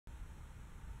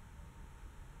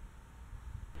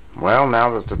Well,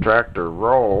 now that the tractor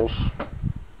rolls,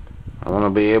 I want to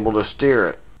be able to steer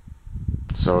it.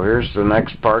 So here's the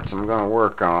next parts I'm going to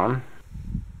work on.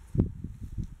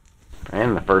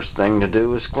 And the first thing to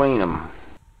do is clean them.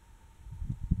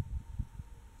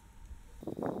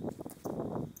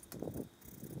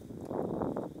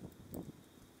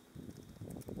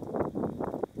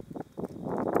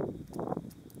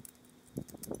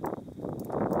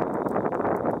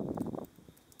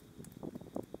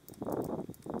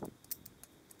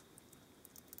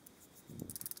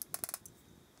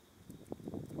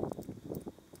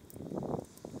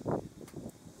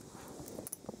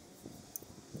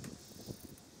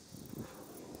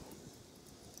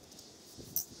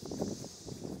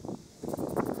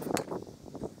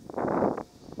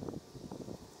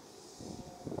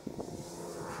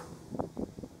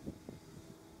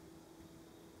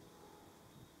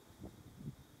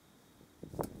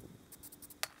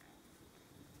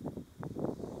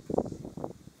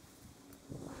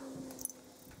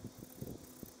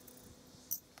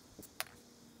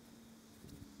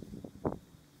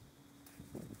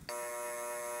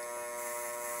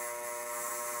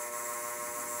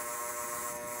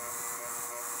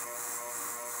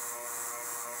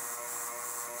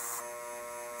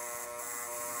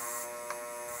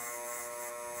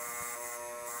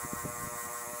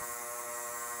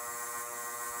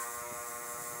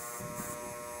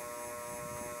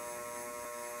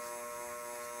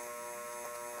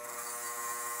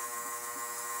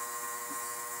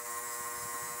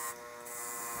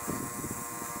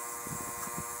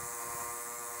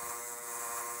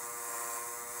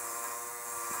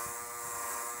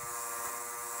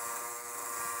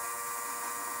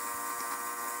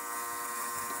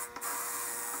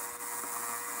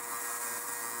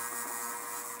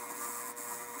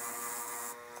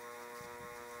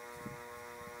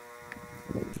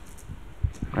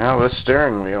 Now this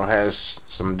steering wheel has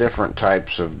some different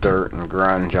types of dirt and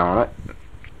grunge on it.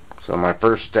 So my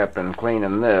first step in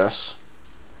cleaning this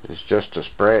is just to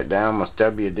spray it down with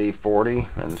WD-40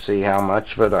 and see how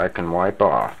much of it I can wipe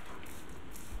off.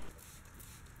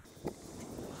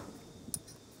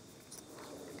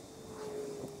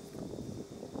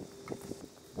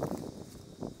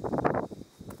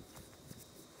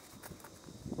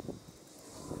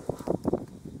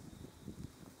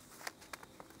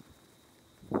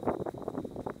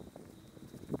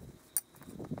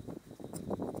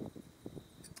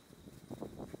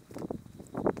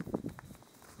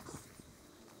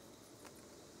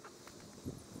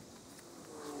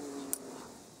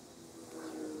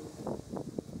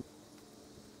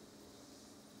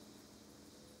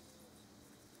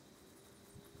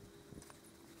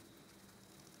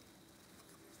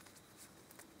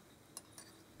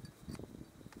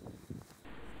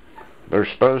 There's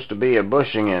supposed to be a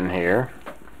bushing in here,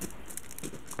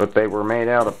 but they were made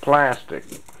out of plastic,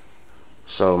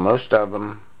 so most of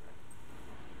them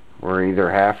were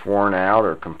either half worn out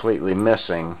or completely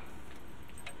missing.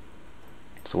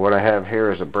 So what I have here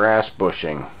is a brass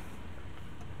bushing.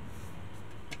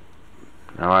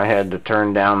 Now I had to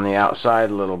turn down the outside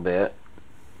a little bit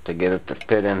to get it to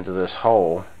fit into this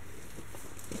hole.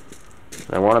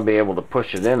 I want to be able to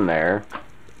push it in there,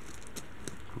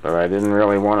 but I didn't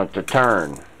really want it to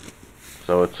turn,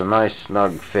 so it's a nice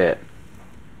snug fit.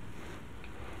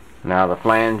 Now the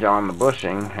flange on the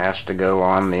bushing has to go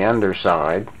on the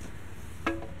underside,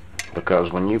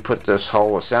 because when you put this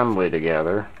whole assembly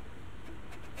together,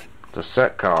 the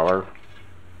set collar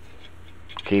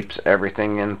keeps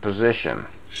everything in position.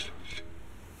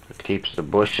 It keeps the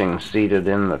bushing seated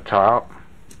in the top,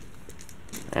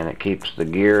 and it keeps the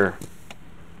gear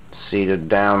seated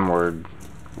downward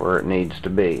where it needs to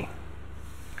be.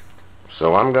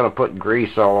 So I'm going to put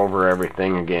grease all over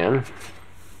everything again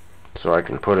so I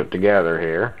can put it together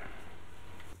here.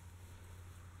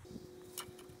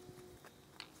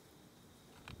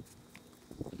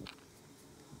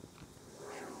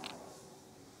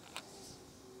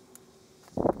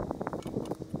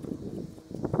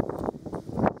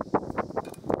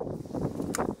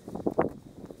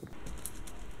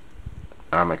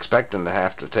 I'm expecting to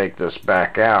have to take this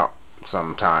back out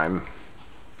sometime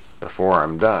before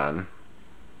I'm done.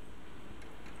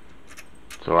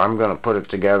 So I'm going to put it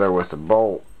together with a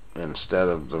bolt instead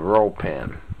of the roll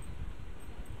pin.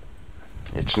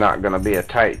 It's not going to be a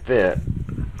tight fit,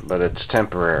 but it's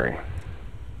temporary.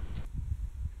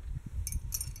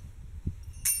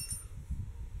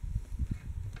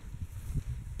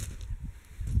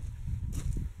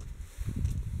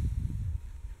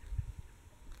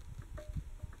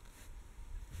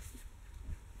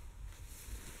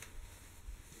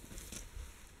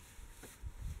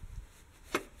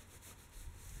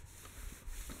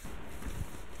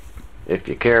 If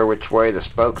you care which way the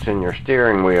spokes in your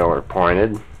steering wheel are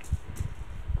pointed,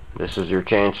 this is your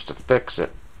chance to fix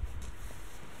it.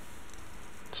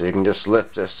 So you can just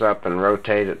lift this up and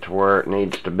rotate it to where it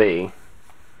needs to be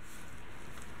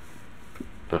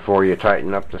before you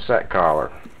tighten up the set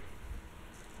collar.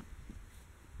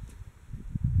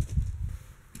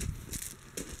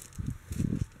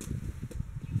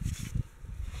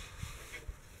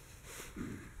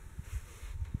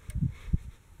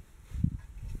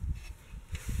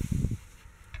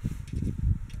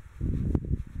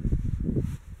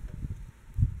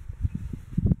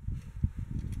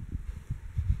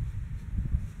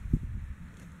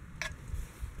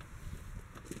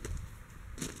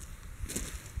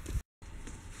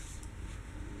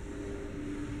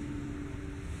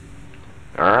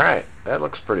 Alright, that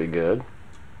looks pretty good.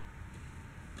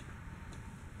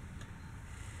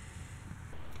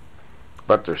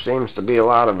 But there seems to be a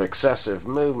lot of excessive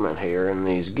movement here in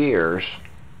these gears.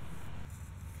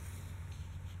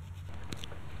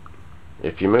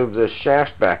 If you move this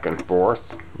shaft back and forth,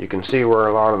 you can see where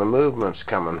a lot of the movement's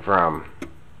coming from.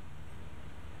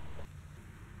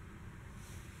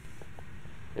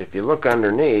 If you look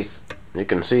underneath, you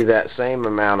can see that same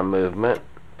amount of movement.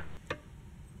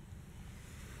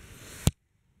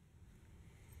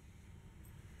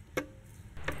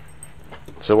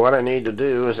 So what I need to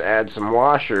do is add some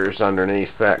washers underneath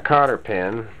that cotter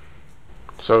pin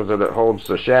so that it holds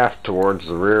the shaft towards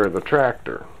the rear of the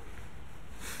tractor.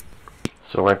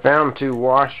 So I found 2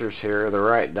 washers here the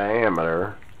right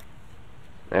diameter,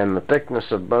 and the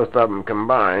thickness of both of them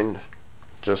combined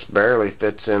just barely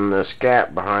fits in this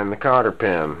gap behind the cotter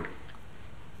pin.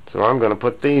 So I'm going to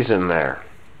put these in there.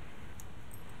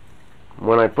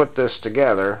 When I put this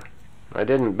together, I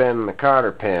didn't bend the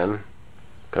cotter pin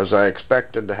because I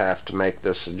expected to have to make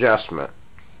this adjustment.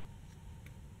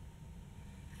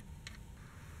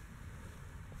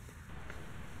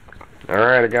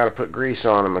 Alright, I got to put grease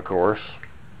on them, of course.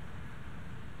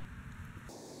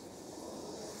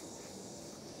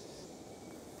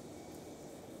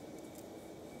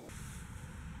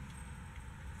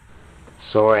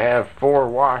 So I have 4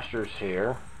 washers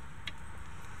here.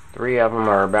 3 of them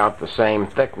are about the same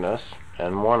thickness,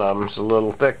 and one of them's a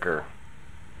little thicker.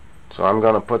 So I'm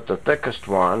going to put the thickest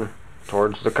one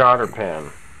towards the cotter pin.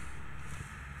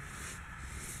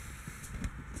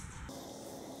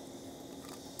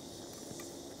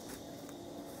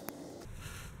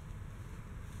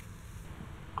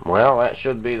 Well, that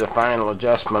should be the final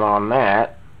adjustment on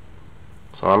that.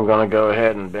 So I'm going to go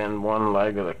ahead and bend one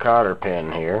leg of the cotter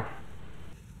pin here.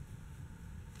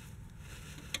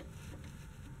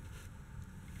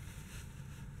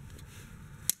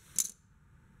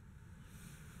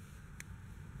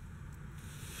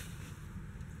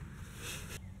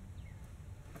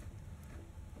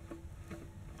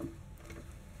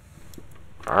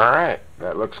 Alright,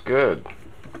 that looks good.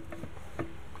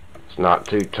 It's not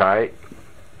too tight.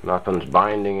 Nothing's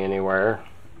binding anywhere.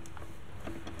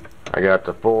 I got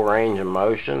the full range of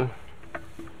motion.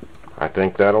 I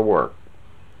think that'll work.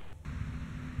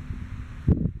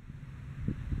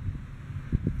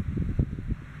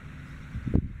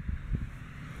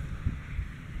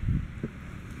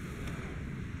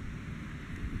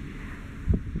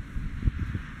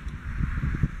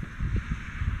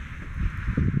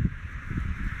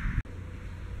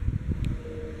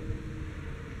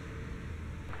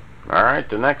 Alright,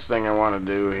 the next thing I want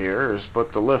to do here is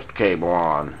put the lift cable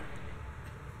on.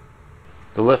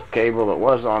 The lift cable that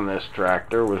was on this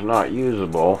tractor was not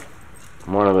usable.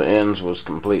 One of the ends was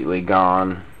completely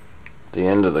gone. The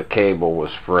end of the cable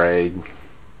was frayed.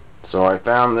 So I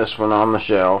found this one on the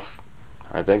shelf.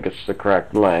 I think it's the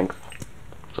correct length.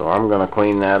 So I'm going to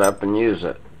clean that up and use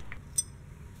it.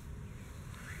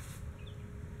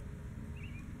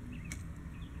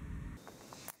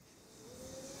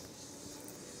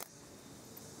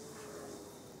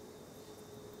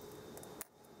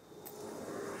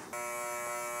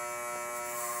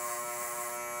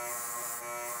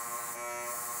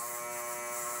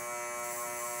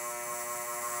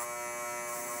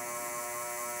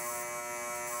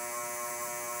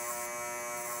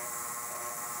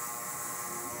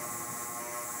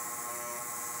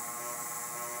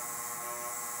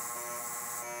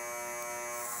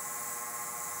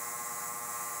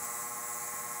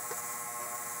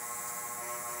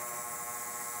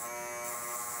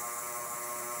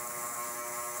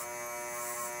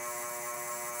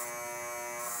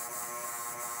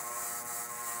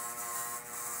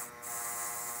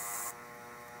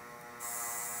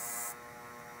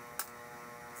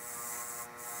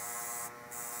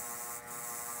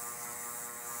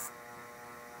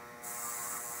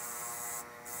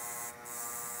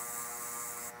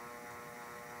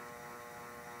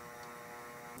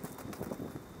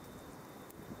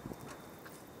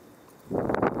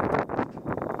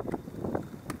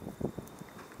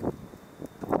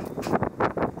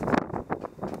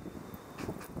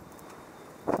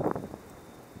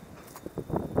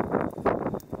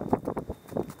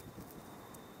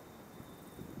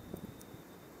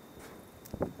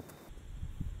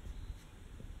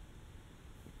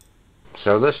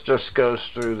 So this just goes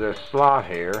through this slot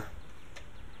here.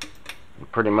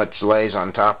 It pretty much lays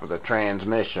on top of the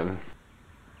transmission.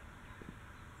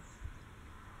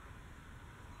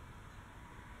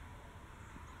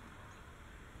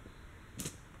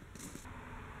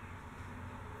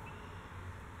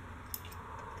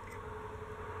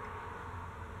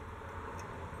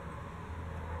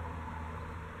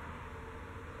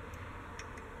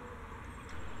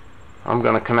 I'm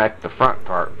going to connect the front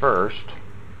part first.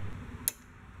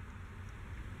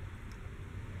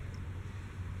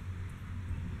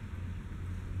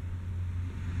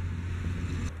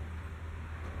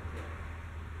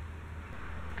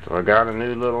 So I got a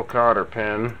new little cotter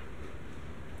pin,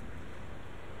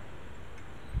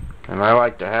 and I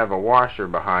like to have a washer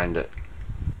behind it.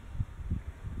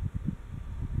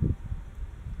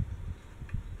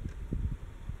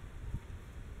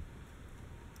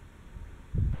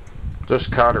 This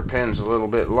cotter pin's a little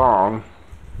bit long,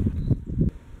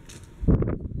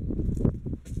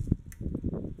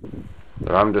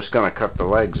 but I'm just going to cut the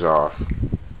legs off.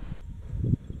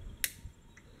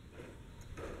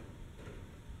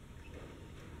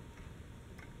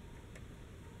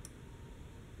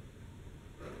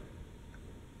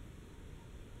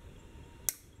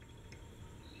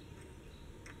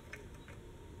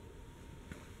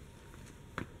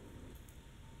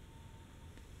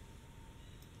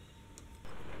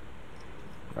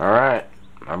 Alright,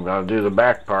 I'm going to do the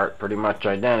back part pretty much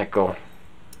identical.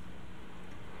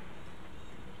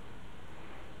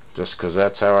 Just because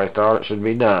that's how I thought it should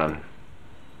be done.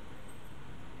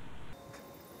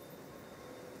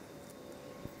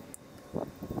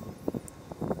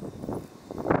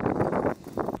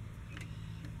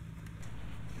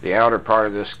 The outer part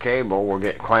of this cable will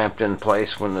get clamped in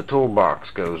place when the toolbox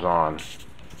goes on.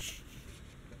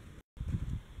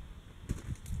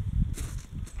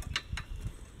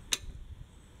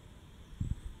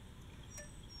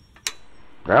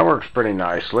 That works pretty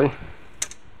nicely.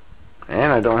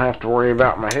 And I don't have to worry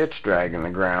about my hitch dragging the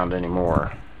ground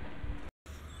anymore.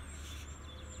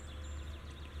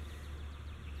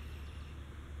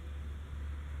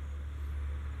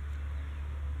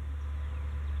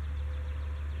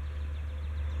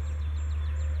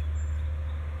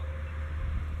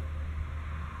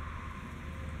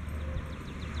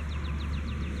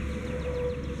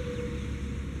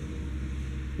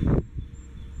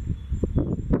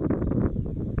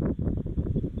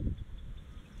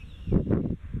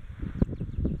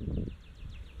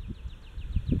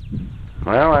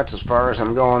 Well, that's as far as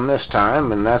I'm going this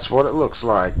time, and that's what it looks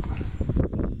like.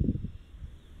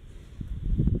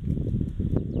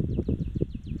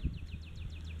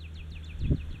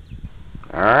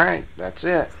 Alright, that's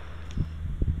it.